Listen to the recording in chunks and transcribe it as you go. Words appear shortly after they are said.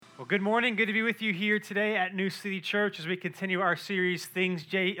Well, good morning. Good to be with you here today at New City Church as we continue our series, Things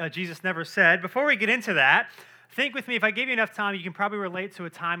Jesus Never Said. Before we get into that, think with me, if I give you enough time, you can probably relate to a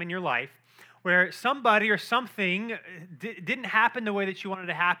time in your life where somebody or something didn't happen the way that you wanted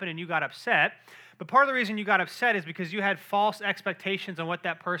to happen and you got upset. But part of the reason you got upset is because you had false expectations on what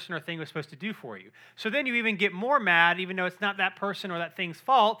that person or thing was supposed to do for you. So then you even get more mad, even though it's not that person or that thing's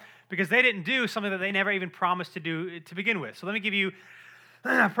fault, because they didn't do something that they never even promised to do to begin with. So let me give you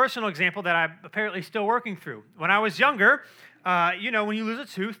a personal example that I'm apparently still working through. When I was younger, when you lose a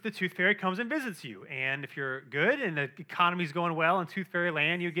tooth, the tooth fairy comes and visits you. And if you're good and the economy's going well in tooth fairy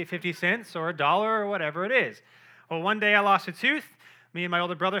land, you get 50 cents or $1 or whatever it is. Well, one day I lost a tooth. Me and my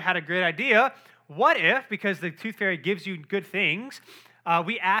older brother had a great idea. What if, because the tooth fairy gives you good things,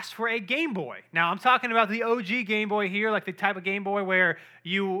 we asked for a Game Boy. Now, I'm talking about the OG Game Boy here, like the type of Game Boy where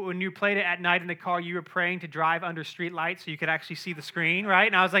when you played it at night in the car, you were praying to drive under street lights so you could actually see the screen, right?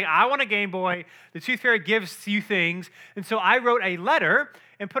 And I was like, I want a Game Boy. The tooth fairy gives you things. And so I wrote a letter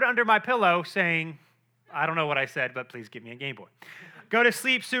and put it under my pillow saying, I don't know what I said, but please give me a Game Boy. Go to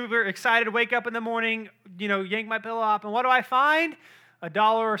sleep super excited, wake up in the morning, yank my pillow up, and what do I find?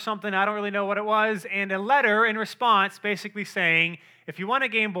 $1 or something, I don't really know what it was, and a letter in response basically saying, if you want a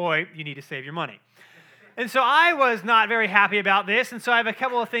Game Boy, you need to save your money. And so I was not very happy about this, and so I have a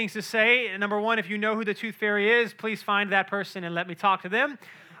couple of things to say. Number one, if you know who the tooth fairy is, please find that person and let me talk to them.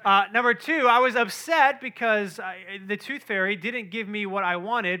 Number two, I was upset because the tooth fairy didn't give me what I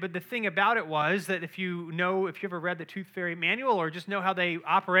wanted, but the thing about it was that if you ever read the tooth fairy manual or just know how they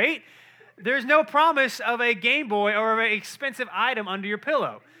operate, there's no promise of a Game Boy or of an expensive item under your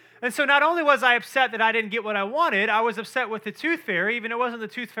pillow. And so not only was I upset that I didn't get what I wanted, I was upset with the tooth fairy, even though it wasn't the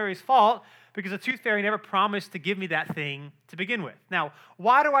tooth fairy's fault, because the tooth fairy never promised to give me that thing to begin with. Now,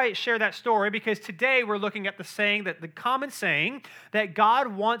 why do I share that story? Because today we're looking at the common saying that God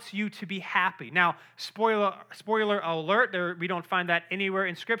wants you to be happy. Now, spoiler alert, we don't find that anywhere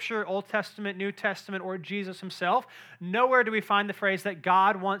in Scripture, Old Testament, New Testament, or Jesus himself. Nowhere do we find the phrase that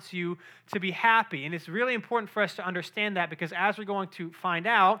God wants you to be happy. And it's really important for us to understand that because as we're going to find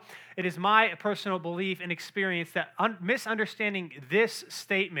out, it is my personal belief and experience that misunderstanding this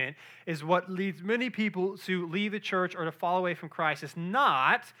statement is what leads many people to leave the church or to fall away from Christ. It's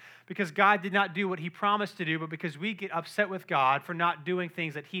not because God did not do what he promised to do, but because we get upset with God for not doing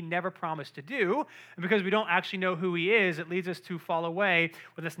things that he never promised to do, and because we don't actually know who he is, it leads us to fall away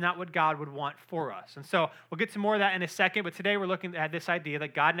when that's not what God would want for us. And so we'll get to more of that in a second, but today we're looking at this idea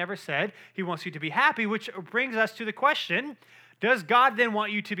that God never said he wants you to be happy, which brings us to the question, does God then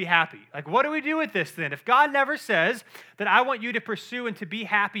want you to be happy? Like, what do we do with this then? If God never says that I want you to pursue and to be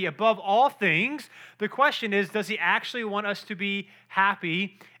happy above all things, the question is, does he actually want us to be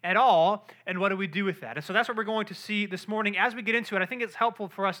happy at all? And what do we do with that? And so that's what we're going to see this morning. As we get into it, I think it's helpful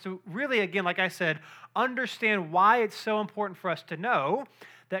for us to really, again, like I said, understand why it's so important for us to know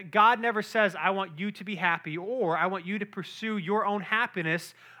that God never says, I want you to be happy, or I want you to pursue your own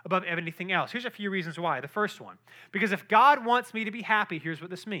happiness above anything else. Here's a few reasons why. The first one, because if God wants me to be happy, here's what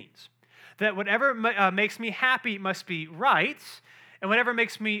this means. That whatever makes me happy must be right, and whatever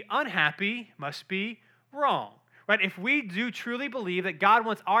makes me unhappy must be wrong. Right? If we do truly believe that God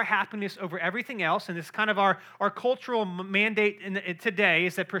wants our happiness over everything else, and this is kind of our cultural mandate today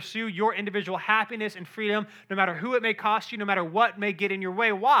is that pursue your individual happiness and freedom, no matter who it may cost you, no matter what may get in your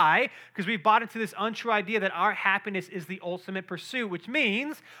way. Why? Because we've bought into this untrue idea that our happiness is the ultimate pursuit, which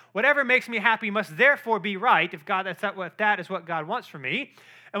means whatever makes me happy must therefore be right if that is what God wants for me.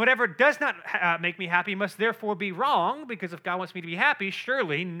 And whatever does not make me happy must therefore be wrong, because if God wants me to be happy,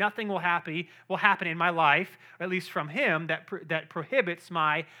 surely nothing will happen in my life, or at least from him, that prohibits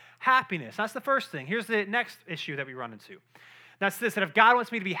my happiness. That's the first thing. Here's the next issue that we run into. That's this, that if God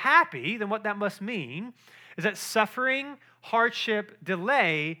wants me to be happy, then what that must mean is that suffering, hardship,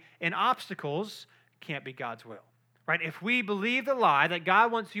 delay, and obstacles can't be God's will. Right? If we believe the lie that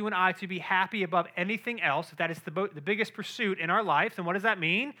God wants you and I to be happy above anything else, if that is the biggest pursuit in our life, then what does that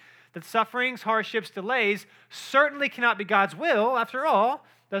mean? That sufferings, hardships, delays certainly cannot be God's will. After all,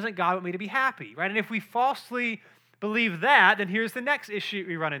 doesn't God want me to be happy? Right? And if we falsely believe that, then here's the next issue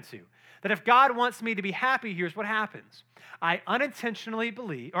we run into. That if God wants me to be happy, here's what happens. I unintentionally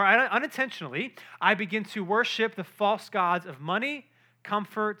begin to worship the false gods of money,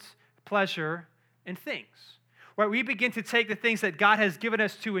 comfort, pleasure, and things. Right, we begin to take the things that God has given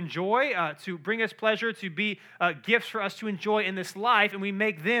us to enjoy, to bring us pleasure, to be gifts for us to enjoy in this life, and we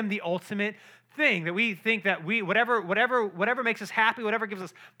make them the ultimate thing. That we think that whatever makes us happy, whatever gives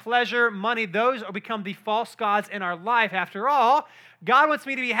us pleasure, money, those become the false gods in our life. After all, God wants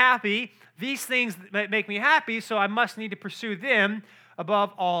me to be happy. These things make me happy, so I must need to pursue them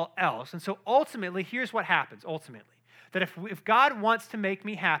above all else. And so ultimately, here's what happens, that if God wants to make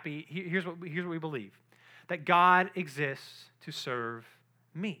me happy, here's what we believe, that God exists to serve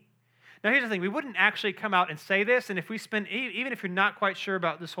me. Now, here's the thing. We wouldn't actually come out and say this, and if we spend, even if you're not quite sure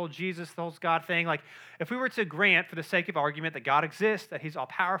about this whole Jesus, the whole God thing, like if we were to grant, for the sake of argument, that God exists, that he's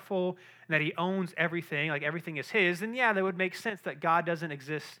all-powerful, and that he owns everything, like everything is his, then yeah, that would make sense that God doesn't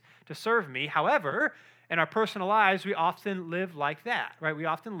exist to serve me. However, in our personal lives, we often live like that, right? We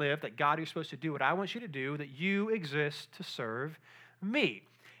often live that God, you're supposed to do what I want you to do, that you exist to serve me.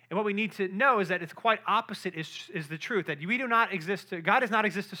 And what we need to know is that it's quite opposite is the truth, that we do not exist to, God does not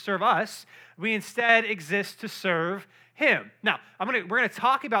exist to serve us. We instead exist to serve him. Now, we're going to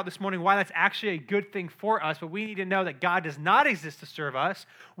talk about this morning why that's actually a good thing for us, but we need to know that God does not exist to serve us.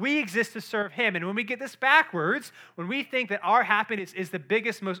 We exist to serve him. And when we get this backwards, when we think that our happiness is the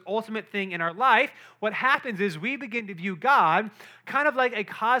biggest, most ultimate thing in our life, what happens is we begin to view God kind of like a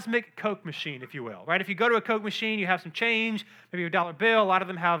cosmic Coke machine, if you will, right? If you go to a Coke machine, you have some change, maybe a dollar bill. A lot of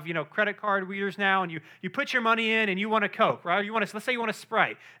them have, credit card readers now, and you put your money in and you want a Coke, right? Let's say you want a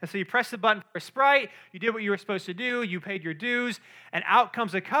Sprite. And so you press the button for a Sprite, you did what you were supposed to do, you paid your dues, and out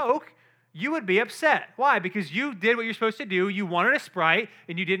comes a Coke. You would be upset. Why? Because you did what you're supposed to do. You wanted a Sprite,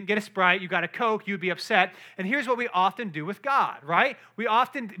 and you didn't get a Sprite. You got a Coke. You'd be upset. And here's what we often do with God, right? We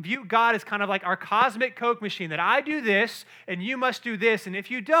often view God as kind of like our cosmic Coke machine, that I do this, and you must do this, and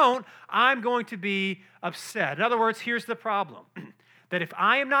if you don't, I'm going to be upset. In other words, here's the problem, that if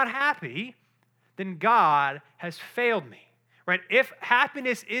I am not happy, then God has failed me. Right? If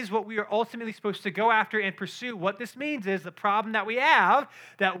happiness is what we are ultimately supposed to go after and pursue, what this means is the problem that we have,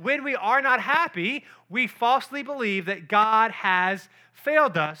 that when we are not happy, we falsely believe that God has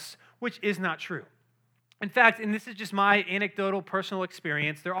failed us, which is not true. In fact, and this is just my anecdotal personal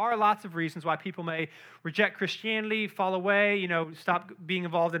experience, there are lots of reasons why people may reject Christianity, fall away, stop being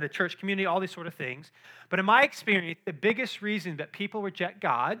involved in a church community, all these sort of things. But in my experience, the biggest reason that people reject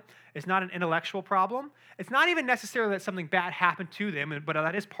God is not an intellectual problem. It's not even necessarily that something bad happened to them, but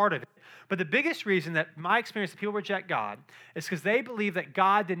that is part of it. But the biggest reason that my experience that people reject God is because they believe that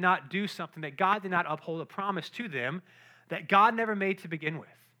God did not do something, that God did not uphold a promise to them that God never made to begin with.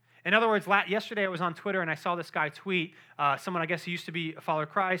 In other words, yesterday I was on Twitter and I saw this guy tweet, someone I guess who used to be a follower of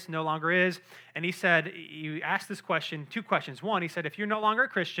Christ, no longer is, and he asked this question, two questions. One, he said, if you're no longer a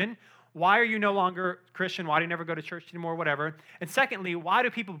Christian, why are you no longer Christian? Why do you never go to church anymore? Whatever. And secondly, why do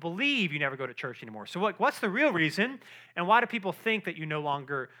people believe you never go to church anymore? So what's the real reason? And why do people think that you no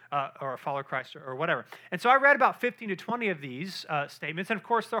longer are a follower of Christ or whatever? And so I read about 15 to 20 of these statements. And of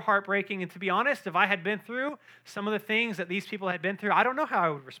course, they're heartbreaking. And to be honest, if I had been through some of the things that these people had been through, I don't know how I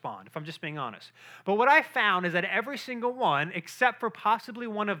would respond, if I'm just being honest. But what I found is that every single one, except for possibly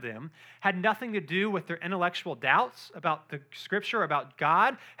one of them, had nothing to do with their intellectual doubts about the scripture, about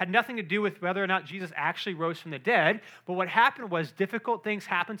God, had nothing to do with whether or not Jesus actually rose from the dead. But what happened was difficult things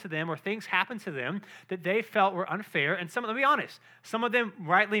happened to them, or things happened to them that they felt were unfair. And let me be honest, some of them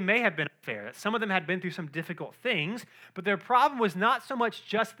rightly may have been unfair. Some of them had been through some difficult things, but their problem was not so much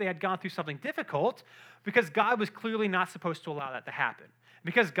just they had gone through something difficult, because God was clearly not supposed to allow that to happen.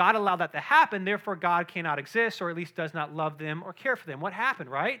 Because God allowed that to happen, therefore God cannot exist, or at least does not love them or care for them. What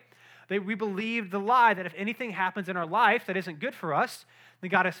happened, right? We believed the lie that if anything happens in our life that isn't good for us, then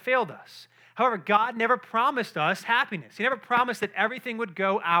God has failed us. However, God never promised us happiness. He never promised that everything would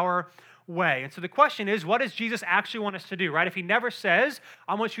go our way. And so the question is, what does Jesus actually want us to do, right? If he never says,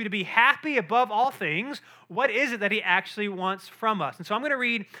 I want you to be happy above all things, what is it that he actually wants from us? And so I'm going to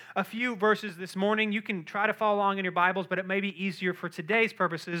read a few verses this morning. You can try to follow along in your Bibles, but it may be easier for today's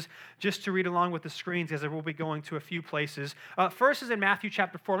purposes just to read along with the screens, as I will be going to a few places. First is in Matthew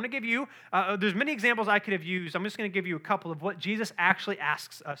chapter 4. I'm going to give you, there's many examples I could have used. I'm just going to give you a couple of what Jesus actually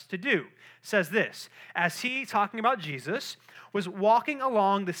asks us to do. It says this, as he, talking about Jesus, was walking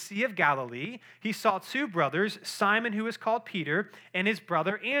along the Sea of Galilee, he saw two brothers, Simon, who is called Peter, and his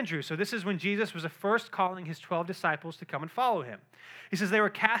brother Andrew. So this is when Jesus was first calling his 12 disciples to come and follow him. He says they were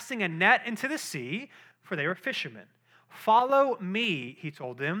casting a net into the sea, for they were fishermen. Follow me, he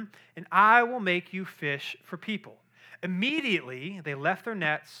told them, and I will make you fish for people. Immediately, they left their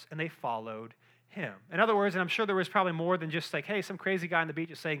nets and they followed him. In other words, and I'm sure there was probably more than just like, hey, some crazy guy on the beach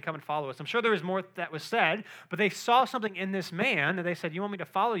is saying, come and follow us. I'm sure there was more that was said, but they saw something in this man and they said, you want me to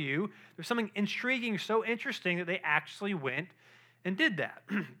follow you? There's something intriguing, so interesting that they actually went and did that.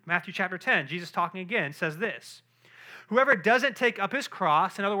 Matthew chapter 10, Jesus talking again, says this, whoever doesn't take up his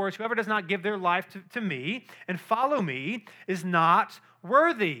cross, in other words, whoever does not give their life to me and follow me is not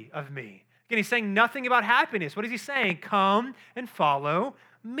worthy of me. Again, he's saying nothing about happiness. What is he saying? Come and follow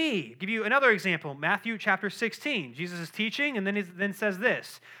me. I'll give you another example, Matthew chapter 16. Jesus is teaching and then says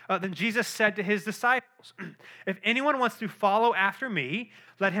this. Then Jesus said to his disciples, if anyone wants to follow after me,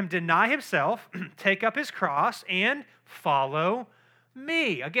 let him deny himself, take up his cross, and follow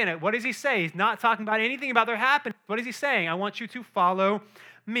me. Again, what does he say? He's not talking about anything about their happiness. What is he saying? I want you to follow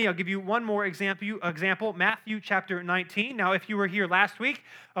me. I'll give you one more example, Matthew chapter 19. Now, if you were here last week,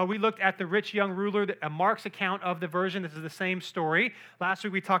 we looked at the rich young ruler, Mark's account of the version. This is the same story. Last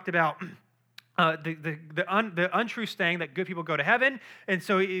week we talked about the untrue saying that good people go to heaven. And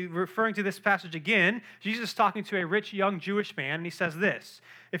so referring to this passage again, Jesus is talking to a rich young Jewish man, and he says this,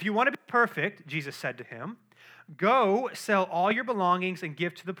 if you want to be perfect, Jesus said to him, go sell all your belongings and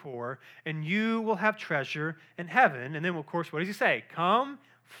give to the poor, and you will have treasure in heaven. And then, of course, what does he say? Come,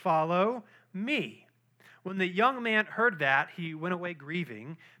 follow me. When the young man heard that, he went away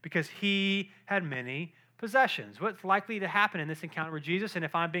grieving because he had many possessions. What's likely to happen in this encounter with Jesus, and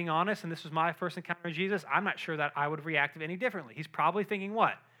if I'm being honest, and this was my first encounter with Jesus, I'm not sure that I would have reacted any differently. He's probably thinking,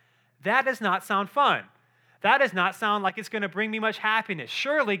 what? That does not sound fun. That does not sound like it's going to bring me much happiness.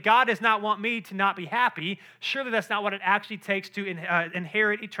 Surely God does not want me to not be happy. Surely that's not what it actually takes to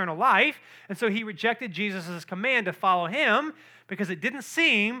inherit eternal life. And so he rejected Jesus' command to follow him because it didn't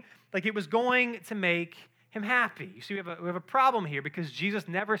seem like it was going to make him happy. You see, we have a problem here because Jesus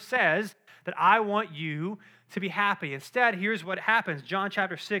never says that I want you to be happy. Instead, here's what happens. John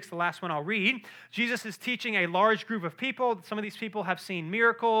chapter 6, the last one I'll read. Jesus is teaching a large group of people. Some of these people have seen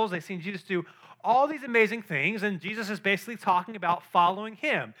miracles. They've seen Jesus do all these amazing things, and Jesus is basically talking about following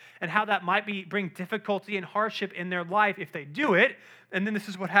him and how that might bring difficulty and hardship in their life if they do it. And then this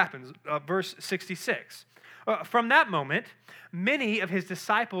is what happens, verse 66. From that moment, many of his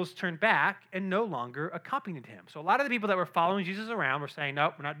disciples turned back and no longer accompanied him. So a lot of the people that were following Jesus around were saying,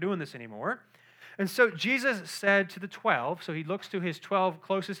 nope, we're not doing this anymore. And so Jesus said to the 12, so he looks to his 12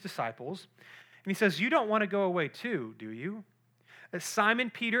 closest disciples, and he says, you don't want to go away too, do you? As Simon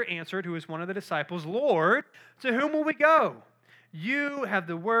Peter answered, who was one of the disciples, Lord, to whom will we go? You have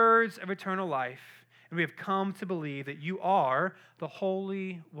the words of eternal life, and we have come to believe that you are the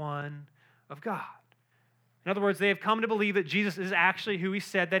Holy One of God. In other words, they have come to believe that Jesus is actually who he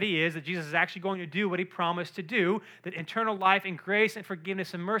said that he is, that Jesus is actually going to do what he promised to do, that eternal life and grace and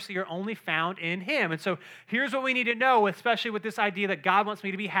forgiveness and mercy are only found in him. And so here's what we need to know, especially with this idea that God wants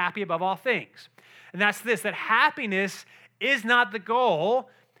me to be happy above all things. And that's this, that happiness is not the goal,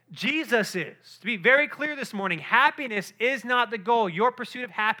 Jesus is. To be very clear this morning, happiness is not the goal. Your pursuit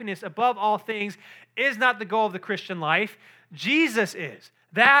of happiness above all things is not the goal of the Christian life. Jesus is.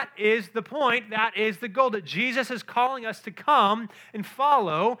 That is the point. That is the goal, that Jesus is calling us to come and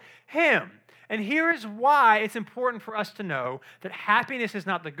follow him. And here is why it's important for us to know that happiness is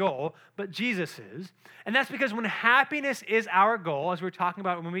not the goal, but Jesus is. And that's because when happiness is our goal, as we were talking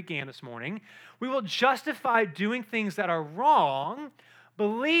about when we began this morning, we will justify doing things that are wrong,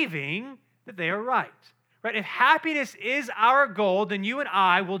 believing that they are right. Right? If happiness is our goal, then you and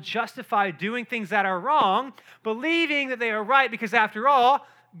I will justify doing things that are wrong, believing that they are right, because after all,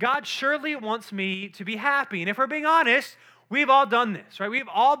 God surely wants me to be happy. And if we're being honest, we've all done this, right? We've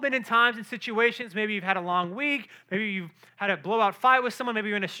all been in times and situations. Maybe you've had a long week. Maybe you've had a blowout fight with someone. Maybe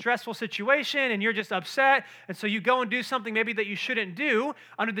you're in a stressful situation and you're just upset. And so you go and do something maybe that you shouldn't do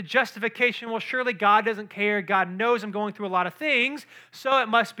under the justification, well, surely God doesn't care. God knows I'm going through a lot of things, so it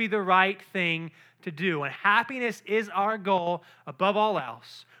must be the right thing to do. And happiness is our goal above all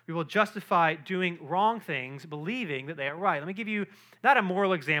else. We will justify doing wrong things, believing that they are right. Let me give you not a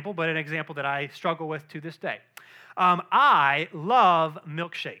moral example, but an example that I struggle with to this day. I love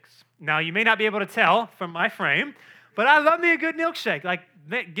milkshakes. Now, you may not be able to tell from my frame, but I love me a good milkshake. Like,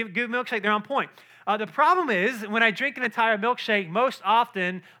 good milkshake, they're on point. The problem is, when I drink an entire milkshake, most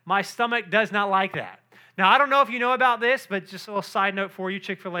often, my stomach does not like that. Now, I don't know if you know about this, but just a little side note for you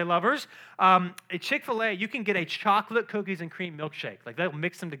Chick-fil-A lovers. At Chick-fil-A, you can get a chocolate cookies and cream milkshake. Like, they'll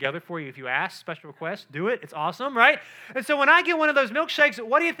mix them together for you if you ask, special request, do it. It's awesome, right? And so when I get one of those milkshakes,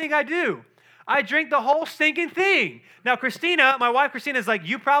 what do you think I do? I drink the whole stinking thing. Now, Christina, my wife Christina, is like,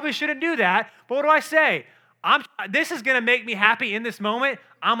 you probably shouldn't do that. But what do I say? This is going to make me happy in this moment.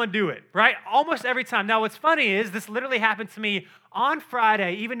 I'm going to do it, right? Almost every time. Now, what's funny is this literally happened to me on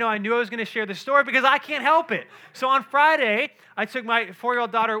Friday, even though I knew I was going to share the story because I can't help it. So on Friday, I took my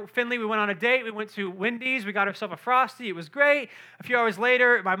 4-year-old daughter, Finley. We went on a date. We went to Wendy's. We got ourselves a Frosty. It was great. A few hours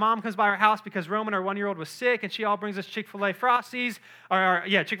later, my mom comes by our house because Roman, our 1-year-old, was sick, and she all brings us Chick-fil-A Frosties,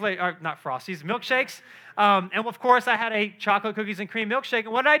 not Frosties, milkshakes. And of course, I had a chocolate cookies and cream milkshake.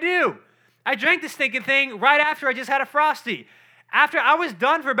 And what did I do? I drank this stinking thing right after I just had a Frosty. After I was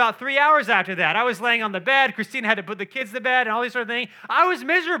done for about 3 hours after that. I was laying on the bed. Christina had to put the kids to bed and all these sort of things. I was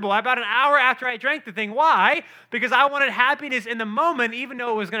miserable about an hour after I drank the thing. Why? Because I wanted happiness in the moment, even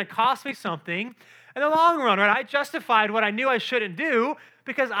though it was going to cost me something in the long run, right? I justified what I knew I shouldn't do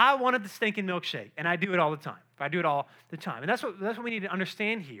because I wanted the stinking milkshake, and I do it all the time. I do it all the time. And that's what we need to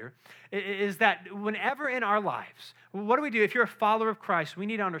understand here, is that whenever in our lives, what do we do? If you're a follower of Christ, we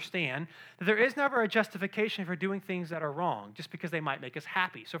need to understand that there is never a justification for doing things that are wrong just because they might make us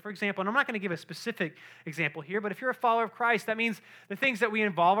happy. So for example, and I'm not going to give a specific example here, but if you're a follower of Christ, that means the things that we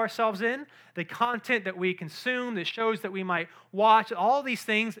involve ourselves in, the content that we consume, the shows that we might watch, all these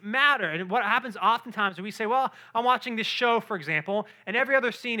things matter. And what happens oftentimes is we say, well, I'm watching this show, for example, and every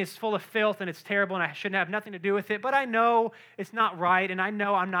other scene is full of filth and it's terrible and I shouldn't have nothing to do with it, but I know it's not right and I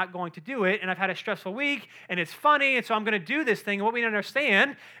know I'm not going to do it, and I've had a stressful week and it's funny, and so I'm going to do this thing. And what we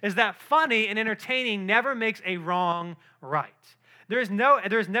understand is that funny and entertaining never makes a wrong right. There's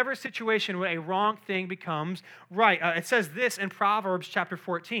never a situation where a wrong thing becomes right. It says this in Proverbs chapter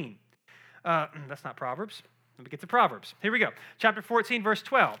 14. That's not Proverbs. Let me get to Proverbs. Here we go. Chapter 14, verse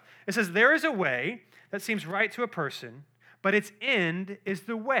 12. It says, there is a way that seems right to a person, but its end is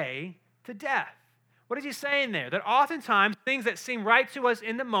the way to death. What is he saying there? That oftentimes things that seem right to us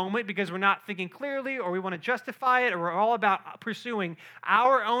in the moment because we're not thinking clearly or we want to justify it or we're all about pursuing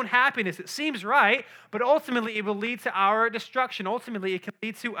our own happiness. It seems right, but ultimately it will lead to our destruction. Ultimately, it can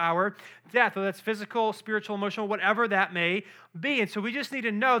lead to our death, whether that's physical, spiritual, emotional, whatever that may be. And so we just need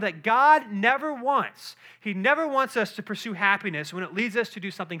to know that God He never wants us to pursue happiness when it leads us to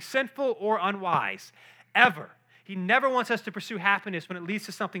do something sinful or unwise, ever. He never wants us to pursue happiness when it leads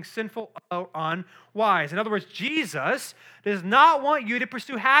to something sinful or unwise. In other words, Jesus does not want you to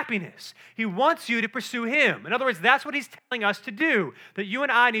pursue happiness. He wants you to pursue Him. In other words, that's what He's telling us to do, that you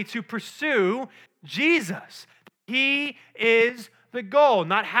and I need to pursue Jesus. He is the goal,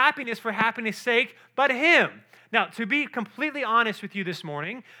 not happiness for happiness' sake, but Him. Now, to be completely honest with you this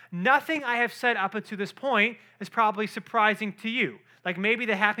morning, nothing I have said up until this point is probably surprising to you. Like maybe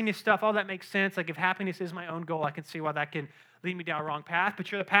the happiness stuff, all that makes sense. Like if happiness is my own goal, I can see why that can lead me down a wrong path.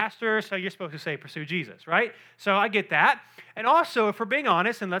 But you're the pastor, so you're supposed to say pursue Jesus, right? So I get that. And also, if we're being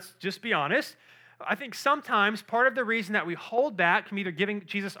honest, and let's just be honest, I think sometimes part of the reason that we hold back from either giving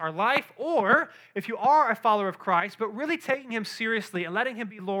Jesus our life or if you are a follower of Christ, but really taking Him seriously and letting Him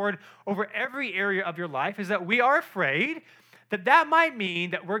be Lord over every area of your life is that we are afraid that that might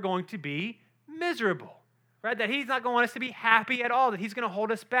mean that we're going to be miserable. Right, that He's not going to want us to be happy at all, that He's going to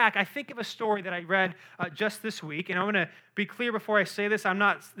hold us back. I think of a story that I read just this week, and I'm going to be clear before I say this. I'm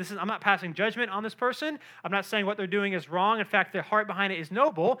not passing judgment on this person. I'm not saying what they're doing is wrong. In fact, the heart behind it is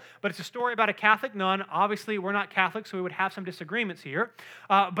noble, but it's a story about a Catholic nun. Obviously, we're not Catholic, so we would have some disagreements here.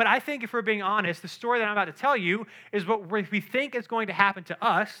 But I think if we're being honest, the story that I'm about to tell you is what we think is going to happen to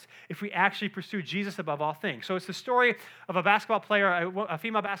us if we actually pursue Jesus above all things. So it's the story of a basketball player, a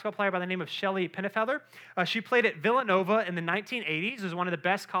female basketball player by the name of Shelley Pennefeller. She played at Villanova in the 1980s, was one of the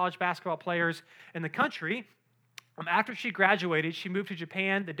best college basketball players in the country. After she graduated, she moved to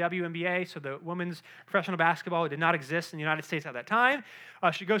Japan, the WNBA, so the women's professional basketball did not exist in the United States at that time.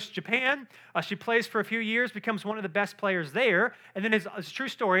 She goes to Japan. She plays for a few years, becomes one of the best players there, and then, as true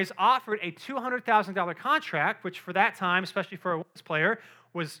story, is offered a $200,000 contract, which for that time, especially for a women's player,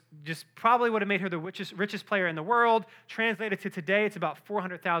 was just probably would have made her the richest player in the world. Translated to today, it's about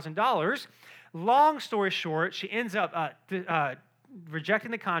 $400,000. Long story short, she ends up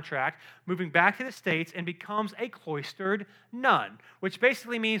rejecting the contract, moving back to the States, and becomes a cloistered nun, which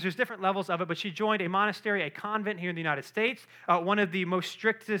basically means there's different levels of it, but she joined a monastery, a convent here in the United States, one of the most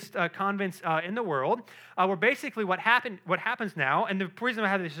strictest convents in the world, where basically what happens now, and the reason I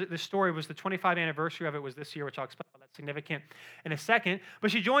had this story was the 25th anniversary of it was this year, which I'll explain how that's significant in a second,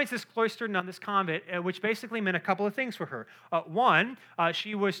 but she joins this cloistered nun, this convent, which basically meant a couple of things for her. One,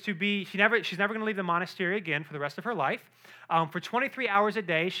 she's never going to leave the monastery again for the rest of her life. For 23 hours a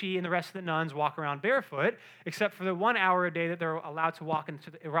day, she and the rest of the nuns walk around barefoot, except for the 1 hour a day that they're allowed to walk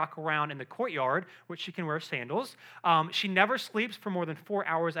around in the courtyard, which she can wear sandals. She never sleeps for more than 4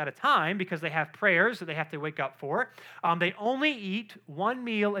 hours at a time because they have prayers that they have to wake up for. They only eat one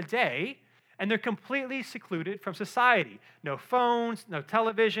meal a day, and they're completely secluded from society. No phones, no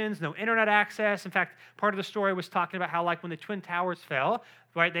televisions, no internet access. In fact, part of the story was talking about how, like, when the Twin Towers fell,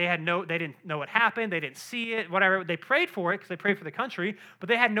 right, they didn't know what happened, they didn't see it, whatever. They prayed for it because they prayed for the country, but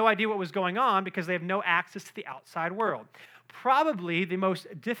they had no idea what was going on because they have no access to the outside world. Probably the most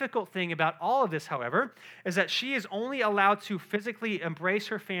difficult thing about all of this, however, is that she is only allowed to physically embrace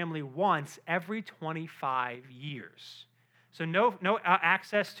her family once every 25 years. So no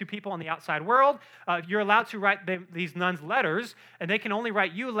access to people in the outside world. You're allowed to write these nuns letters, and they can only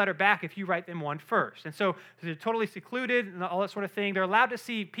write you a letter back if you write them one first. And so they're totally secluded and all that sort of thing. They're allowed to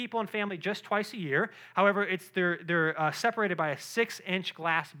see people and family just twice a year. However, they're separated by a 6-inch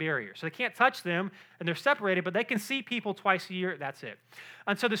glass barrier. So they can't touch them, and they're separated, but they can see people twice a year. That's it.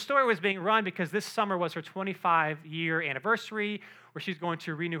 And so the story was being run because this summer was her 25-year anniversary, where she's going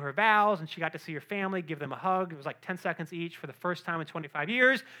to renew her vows, and she got to see her family, give them a hug. It was like 10 seconds each for the first time in 25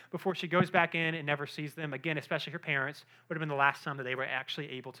 years before she goes back in and never sees them again, especially her parents. Would have been the last time that they were actually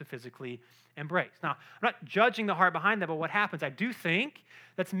able to physically embrace. Now, I'm not judging the heart behind that, but what happens, I do think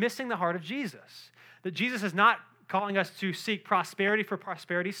that's missing the heart of Jesus. That Jesus is not calling us to seek prosperity for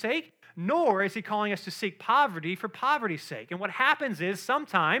prosperity's sake, nor is he calling us to seek poverty for poverty's sake. And what happens is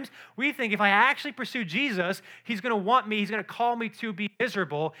sometimes we think if I actually pursue Jesus, he's going to want me, he's going to call me to be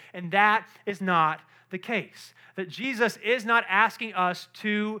miserable, and that is not the case. That Jesus is not asking us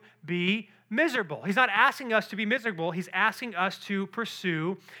to be miserable. He's not asking us to be miserable. He's asking us to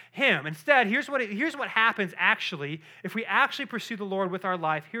pursue him. Instead, here's what happens actually. If we actually pursue the Lord with our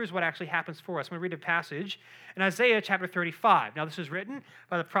life, here's what actually happens for us. I'm going to read a passage in Isaiah chapter 35. Now, this is written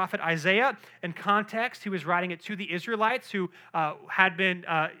by the prophet Isaiah. In context, he was writing it to the Israelites who had been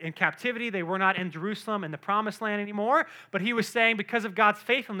in captivity. They were not in Jerusalem in the promised land anymore. But he was saying, because of God's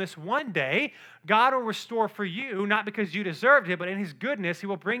faithfulness, one day, God will restore for you, not because you deserved it, but in his goodness, he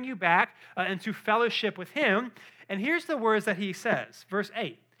will bring you back into fellowship with him. And here's the words that he says, verse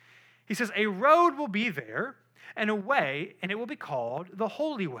 8. He says, a road will be there, and a way, and it will be called the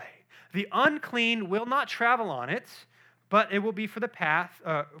Holy Way. The unclean will not travel on it, but it will be for the path,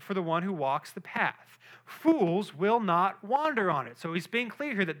 for the one who walks the path. Fools will not wander on it. So he's being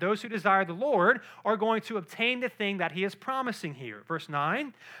clear here that those who desire the Lord are going to obtain the thing that he is promising here. Verse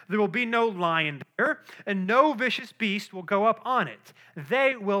 9, there will be no lion there, and no vicious beast will go up on it.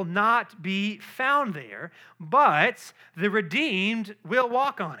 They will not be found there, but the redeemed will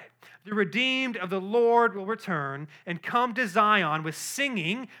walk on it. The redeemed of the Lord will return and come to Zion with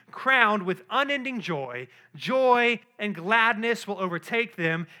singing, crowned with unending joy. Joy and gladness will overtake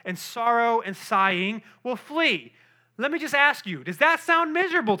them, and sorrow and sighing will flee. Let me just ask you, does that sound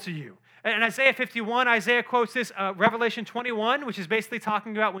miserable to you? In Isaiah 51, Isaiah quotes this Revelation 21, which is basically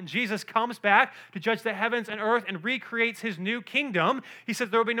talking about when Jesus comes back to judge the heavens and earth and recreates his new kingdom. He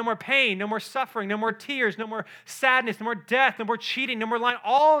says there will be no more pain, no more suffering, no more tears, no more sadness, no more death, no more cheating, no more lying,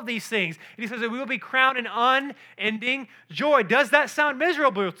 all of these things. And he says that we will be crowned in unending joy. Does that sound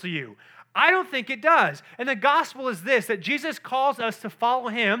miserable to you? I don't think it does. And the gospel is this, that Jesus calls us to follow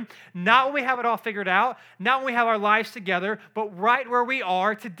him, not when we have it all figured out, not when we have our lives together, but right where we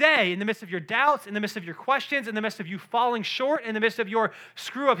are today, in the midst of your doubts, in the midst of your questions, in the midst of you falling short, in the midst of your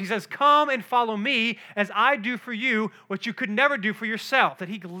screw-up. He says, come and follow me as I do for you what you could never do for yourself, that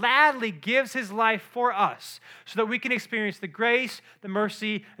he gladly gives his life for us so that we can experience the grace, the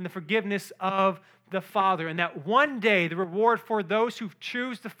mercy, and the forgiveness of the Father, and that one day the reward for those who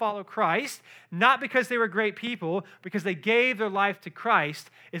choose to follow Christ, not because they were great people, because they gave their life to Christ,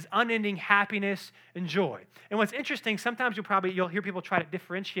 is unending happiness and joy. And what's interesting, sometimes you'll hear people try to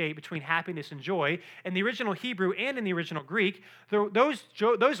differentiate between happiness and joy. In the original Hebrew and in the original Greek,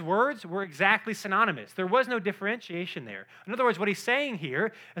 those words were exactly synonymous. There was no differentiation there. In other words, what he's saying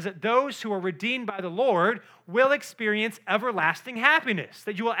here is that those who are redeemed by the Lord will experience everlasting happiness,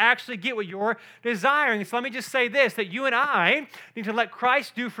 that you will actually get what you're desiring. So let me just say this, that you and I need to let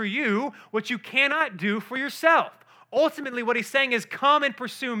Christ do for you what you cannot do for yourself. Ultimately, what he's saying is, come and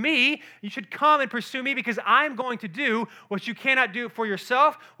pursue me. You should come and pursue me because I'm going to do what you cannot do for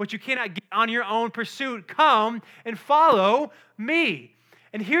yourself, what you cannot get on your own pursuit. Come and follow me.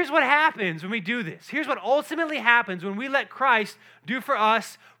 And here's what happens when we do this. Here's what ultimately happens when we let Christ do for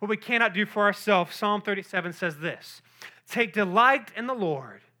us what we cannot do for ourselves. Psalm 37 says this, take delight in the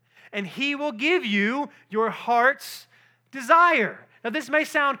Lord, and he will give you your heart's desire. Now, this may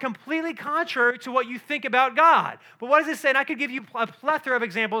sound completely contrary to what you think about God, but what does it say? And I could give you a plethora of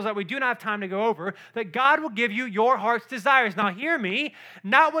examples that we do not have time to go over, that God will give you your heart's desires. Now, hear me,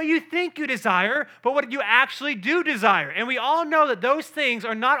 not what you think you desire, but what you actually do desire. And we all know that those things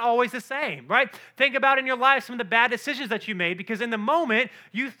are not always the same, right? Think about in your life some of the bad decisions that you made, because in the moment,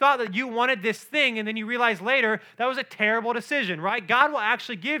 you thought that you wanted this thing, and then you realize later that was a terrible decision, right? God will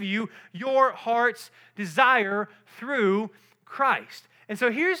actually give you your heart's desire through Christ. And so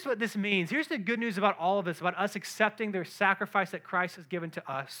here's what this means. Here's the good news about all of this, about us accepting the sacrifice that Christ has given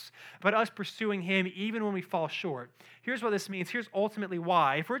to us, about us pursuing him even when we fall short. Here's what this means. Here's ultimately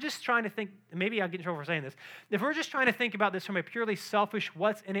why. If we're just trying to think, maybe I'll get in trouble for saying this, if we're just trying to think about this from a purely selfish,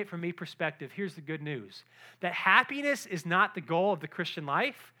 what's in it for me perspective, here's the good news. That happiness is not the goal of the Christian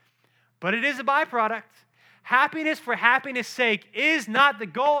life, but it is a byproduct. Happiness for happiness' sake is not the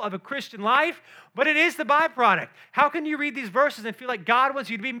goal of a Christian life, but it is the byproduct. How can you read these verses and feel like God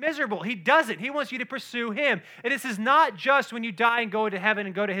wants you to be miserable? He doesn't. He wants you to pursue him. And this is not just when you die and go to heaven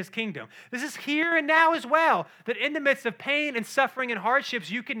and go to his kingdom. This is here and now as well, that in the midst of pain and suffering and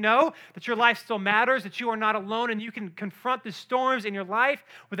hardships, you can know that your life still matters, that you are not alone, and you can confront the storms in your life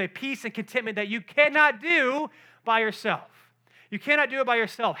with a peace and contentment that you cannot do by yourself. You cannot do it by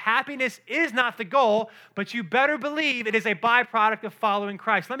yourself. Happiness is not the goal, but you better believe it is a byproduct of following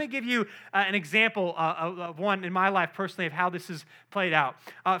Christ. Let me give you an example of one in my life personally of how this has played out.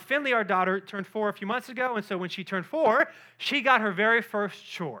 Finley, our daughter, turned 4 a few months ago, and so when she turned 4, she got her very first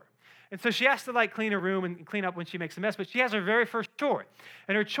chore. And so she has to clean her room and clean up when she makes a mess, but she has her very first chore.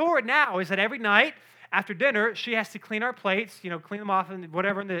 And her chore now is that every night after dinner, she has to clean our plates, clean them off and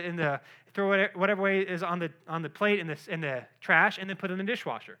whatever in the throw whatever way is on the plate in the trash, and then put it in the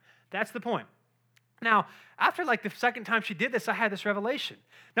dishwasher. That's the point. Now, after the second time she did this, I had this revelation.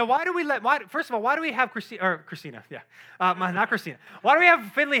 Now, first of all, why do we have Christina? Yeah, not Christina. Why do we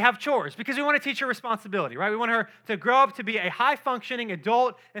have Finley have chores? Because we want to teach her responsibility, right? We want her to grow up to be a high-functioning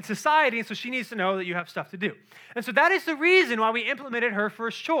adult in society, and so she needs to know that you have stuff to do. And so that is the reason why we implemented her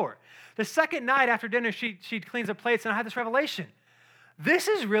first chore. The second night after dinner, she cleans up plates, and I had this revelation. This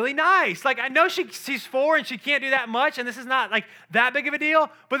is really nice. I know she's 4 and she can't do that much, and this is not that big of a deal,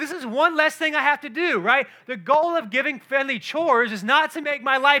 but this is one less thing I have to do, right? The goal of giving Finley chores is not to make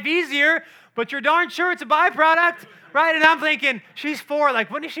my life easier, but you're darn sure it's a byproduct, right? And I'm thinking, she's 4,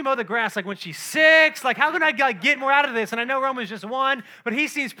 when does she mow the grass? When she's 6? How can I get more out of this? And I know Roman's just 1, but he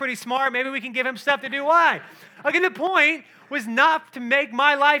seems pretty smart. Maybe we can give him stuff to do. Why? The point was not to make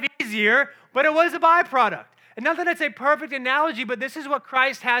my life easier, but it was a byproduct. And not that it's a perfect analogy, but this is what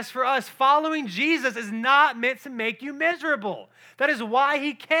Christ has for us. Following Jesus is not meant to make you miserable. That is why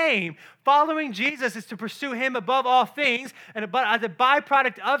he came. Following Jesus is to pursue him above all things, and as a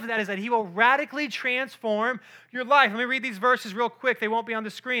byproduct of that is that he will radically transform your life. Let me read these verses real quick. They won't be on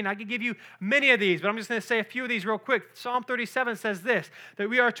the screen. I could give you many of these, but I'm just going to say a few of these real quick. Psalm 37 says this, that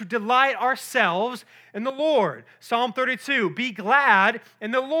we are to delight ourselves in the Lord. Psalm 32, be glad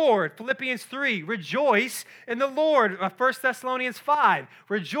in the Lord. Philippians 3, rejoice in the Lord. 1 Thessalonians 5,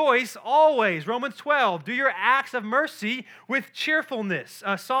 rejoice always. Romans 12, do your acts of mercy with cheerfulness.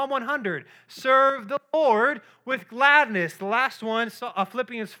 Psalm 100, serve the Lord with gladness. The last one,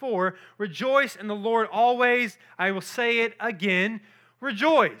 Philippians 4, rejoice in the Lord always. I will say it again,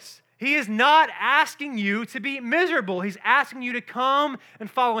 rejoice. He is not asking you to be miserable. He's asking you to come and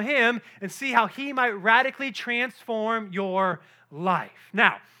follow him and see how he might radically transform your life.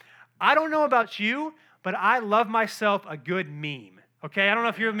 Now, I don't know about you, but I love myself a good meme. Okay, I don't know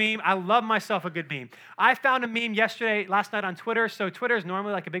if you're a meme. I love myself a good meme. I found a meme last night on Twitter. So Twitter is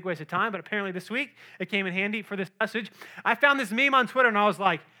normally a big waste of time, but apparently this week it came in handy for this message. I found this meme on Twitter and I was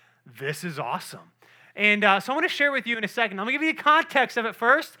like, this is awesome. And so I want to share with you in a second. I'm going to give you the context of it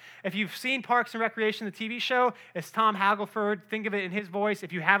first. If you've seen Parks and Recreation, the TV show, it's Tom Hagelford. Think of it in his voice.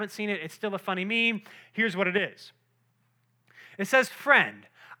 If you haven't seen it, it's still a funny meme. Here's what it is. It says, friend,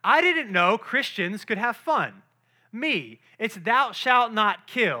 I didn't know Christians could have fun. Me, it's thou shalt not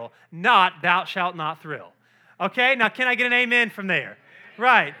kill, not thou shalt not thrill. Okay, now can I get an amen from there?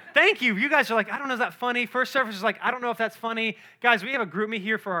 Right, thank you. You guys are I don't know, is that funny? First Service is I don't know if that's funny. Guys, we have a GroupMe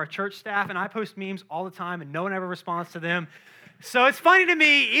here for our church staff, and I post memes all the time, and no one ever responds to them. So it's funny to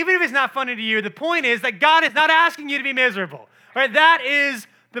me, even if it's not funny to you. The point is that God is not asking you to be miserable. Right, that is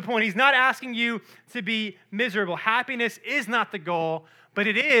the point. He's not asking you to be miserable. Happiness is not the goal, but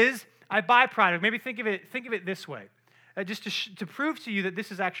it is a byproduct. Maybe think of it this way. Just to prove to you that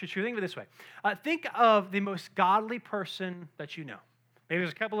this is actually true, think of it this way. Think of the most godly person that you know. Maybe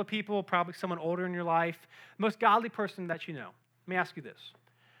there's a couple of people, probably someone older in your life. The most godly person that you know. Let me ask you this.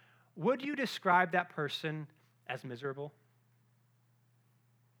 Would you describe that person as miserable?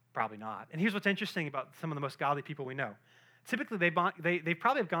 Probably not. And here's what's interesting about some of the most godly people we know. Typically, they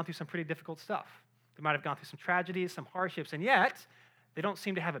probably have gone through some pretty difficult stuff. They might have gone through some tragedies, some hardships, and yet they don't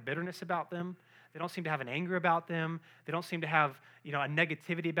seem to have a bitterness about them. They don't seem to have an anger about them. They don't seem to have, a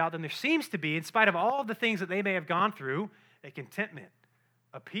negativity about them. There seems to be, in spite of all the things that they may have gone through, a contentment,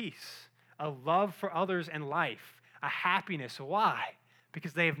 a peace, a love for others and life, a happiness. Why?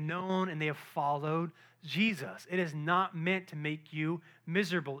 Because they have known and they have followed Jesus. It is not meant to make you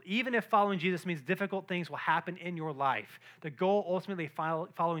miserable. Even if following Jesus means difficult things will happen in your life, the goal ultimately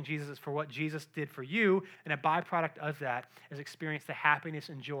following Jesus is for what Jesus did for you, and a byproduct of that is experience the happiness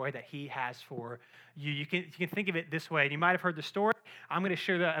and joy that he has for you. You can think of it this way, and you might have heard the story. I'm going to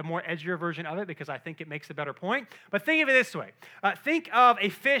share a more edgier version of it because I think it makes a better point. But think of it this way. Think of a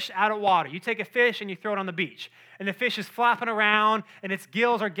fish out of water. You take a fish and you throw it on the beach, and the fish is flapping around, and its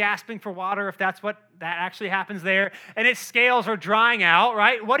gills are gasping for water, if that's what that actually happens there, and its scales are drying out,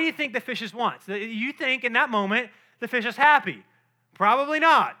 right? What do you think the fish wants? You think in that moment the fish is happy. Probably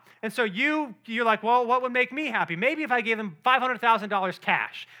not. And so you're like, well, what would make me happy? Maybe if I gave them $500,000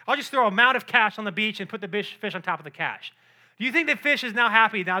 cash. I'll just throw a mound of cash on the beach and put the fish on top of the cash. Do you think the fish is now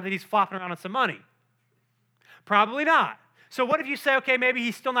happy now that he's flopping around on some money? Probably not. So what if you say, okay, maybe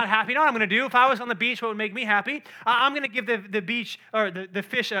he's still not happy? You know what I'm going to do? If I was on the beach, what would make me happy? I'm going to give the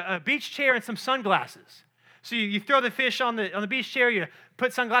fish a beach chair and some sunglasses. So you throw the fish on the beach chair, you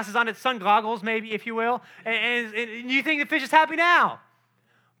put sunglasses on it, sun goggles maybe, if you will, and you think the fish is happy now?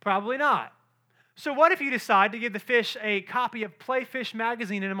 Probably not. So what if you decide to give the fish a copy of Playfish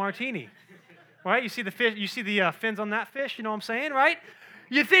magazine and a martini? Right? You see the fish, you see the fins on that fish, you know what I'm saying, right?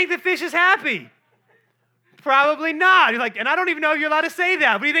 You think the fish is happy? Probably not. You're like, and I don't even know if you're allowed to say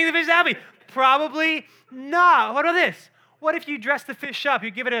that. But do you think the fish is happy? Probably not. What about this? What if you dress the fish up?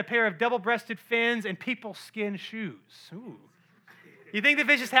 You give it a pair of double-breasted fins and people skin shoes. Ooh. You think the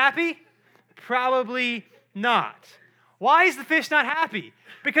fish is happy? Probably not. Why is the fish not happy?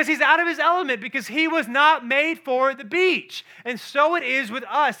 Because he's out of his element, because he was not made for the beach. And so it is with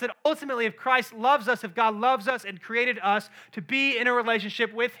us, that ultimately if Christ loves us, if God loves us and created us to be in a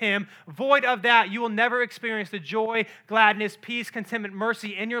relationship with him, void of that, you will never experience the joy, gladness, peace, contentment,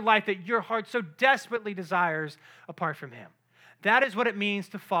 mercy in your life that your heart so desperately desires apart from him. That is what it means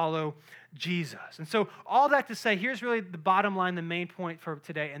to follow Jesus. And so all that to say, here's really the bottom line, the main point for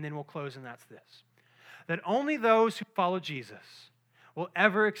today, and then we'll close, and that's this. That only those who follow Jesus will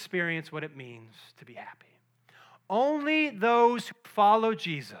ever experience what it means to be happy. Only those who follow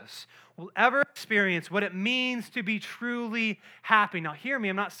Jesus will ever experience what it means to be truly happy. Now, hear me,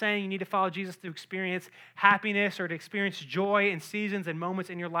 I'm not saying you need to follow Jesus to experience happiness or to experience joy in seasons and moments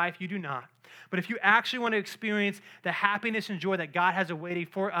in your life. You do not. But if you actually want to experience the happiness and joy that God has awaiting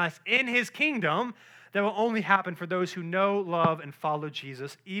for us in his kingdom, that will only happen for those who know, love, and follow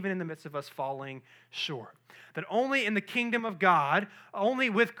Jesus, even in the midst of us falling short. That only in the kingdom of God, only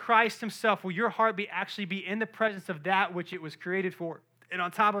with Christ himself, will your heart actually be in the presence of that which it was created for. And on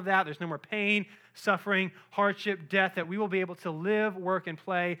top of that, there's no more pain, suffering, hardship, death, that we will be able to live, work, and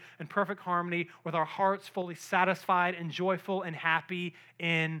play in perfect harmony with our hearts fully satisfied and joyful and happy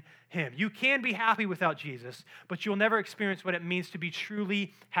in him. You can be happy without Jesus, but you'll never experience what it means to be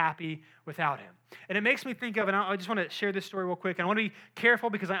truly happy without him. And it makes me think of, and I just want to share this story real quick, and I want to be careful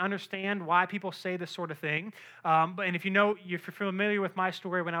because I understand why people say this sort of thing. And if you're familiar with my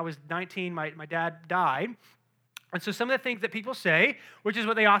story, when I was 19, my dad died. And so some of the things that people say, which is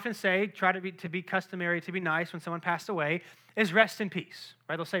what they often say, try to be customary, to be nice when someone passed away, is rest in peace,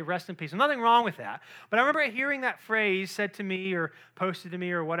 right? They'll say rest in peace. There's nothing wrong with that. But I remember hearing that phrase said to me or posted to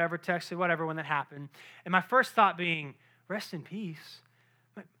me or whatever, texted, whatever, when that happened. And my first thought being, rest in peace?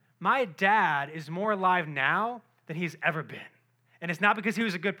 My dad is more alive now than he's ever been. And it's not because he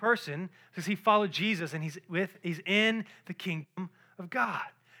was a good person, because he followed Jesus and he's in the kingdom of God.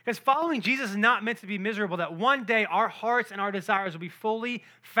 Because following Jesus is not meant to be miserable, that one day our hearts and our desires will be fully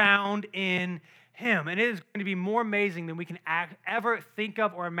found in him. And it is going to be more amazing than we can ever think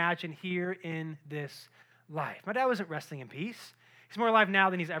of or imagine here in this life. My dad wasn't resting in peace. He's more alive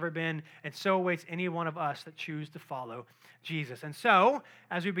now than he's ever been, and so awaits any one of us that choose to follow Jesus. And so,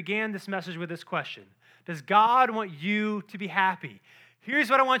 as we began this message with this question, does God want you to be happy? Here's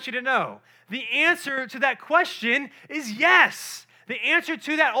what I want you to know. The answer to that question is yes. The answer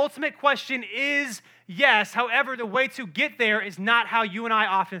to that ultimate question is yes. However, the way to get there is not how you and I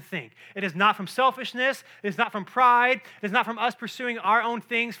often think. It is not from selfishness. It is not from pride. It is not from us pursuing our own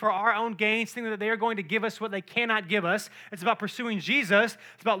things for our own gains, thinking that they are going to give us what they cannot give us. It's about pursuing Jesus.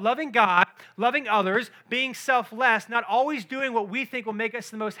 It's about loving God, loving others, being selfless, not always doing what we think will make us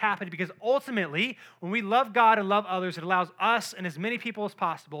the most happy, because ultimately, when we love God and love others, it allows us and as many people as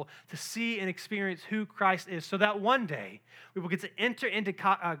possible to see and experience who Christ is, so that one day we will get to enter into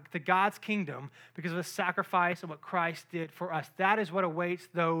the God's kingdom because of the sacrifice of what Christ did for us. That is what awaits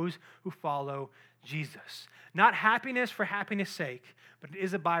those who follow Jesus. Not happiness for happiness' sake, but it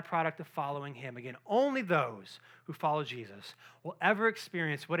is a byproduct of following him. Again, only those who follow Jesus will ever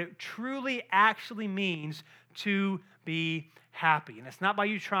experience what it truly actually means to be happy. And it's not by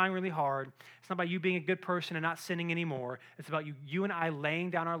you trying really hard. It's not by you being a good person and not sinning anymore. It's about you and I laying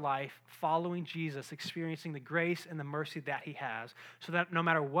down our life, following Jesus, experiencing the grace and the mercy that he has, so that no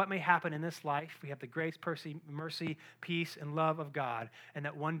matter what may happen in this life, we have the grace, mercy, peace, and love of God, and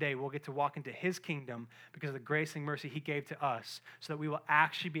that one day we'll get to walk into his kingdom because of the grace and mercy he gave to us, so that we will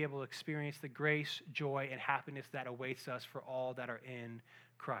actually be able to experience the grace, joy, and happiness that awaits us for all that are in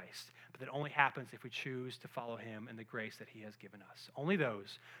Christ. But that only happens if we choose to follow him and the grace that he has given us. Only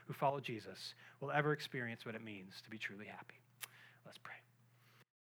those who follow Jesus will ever experience what it means to be truly happy. Let's pray.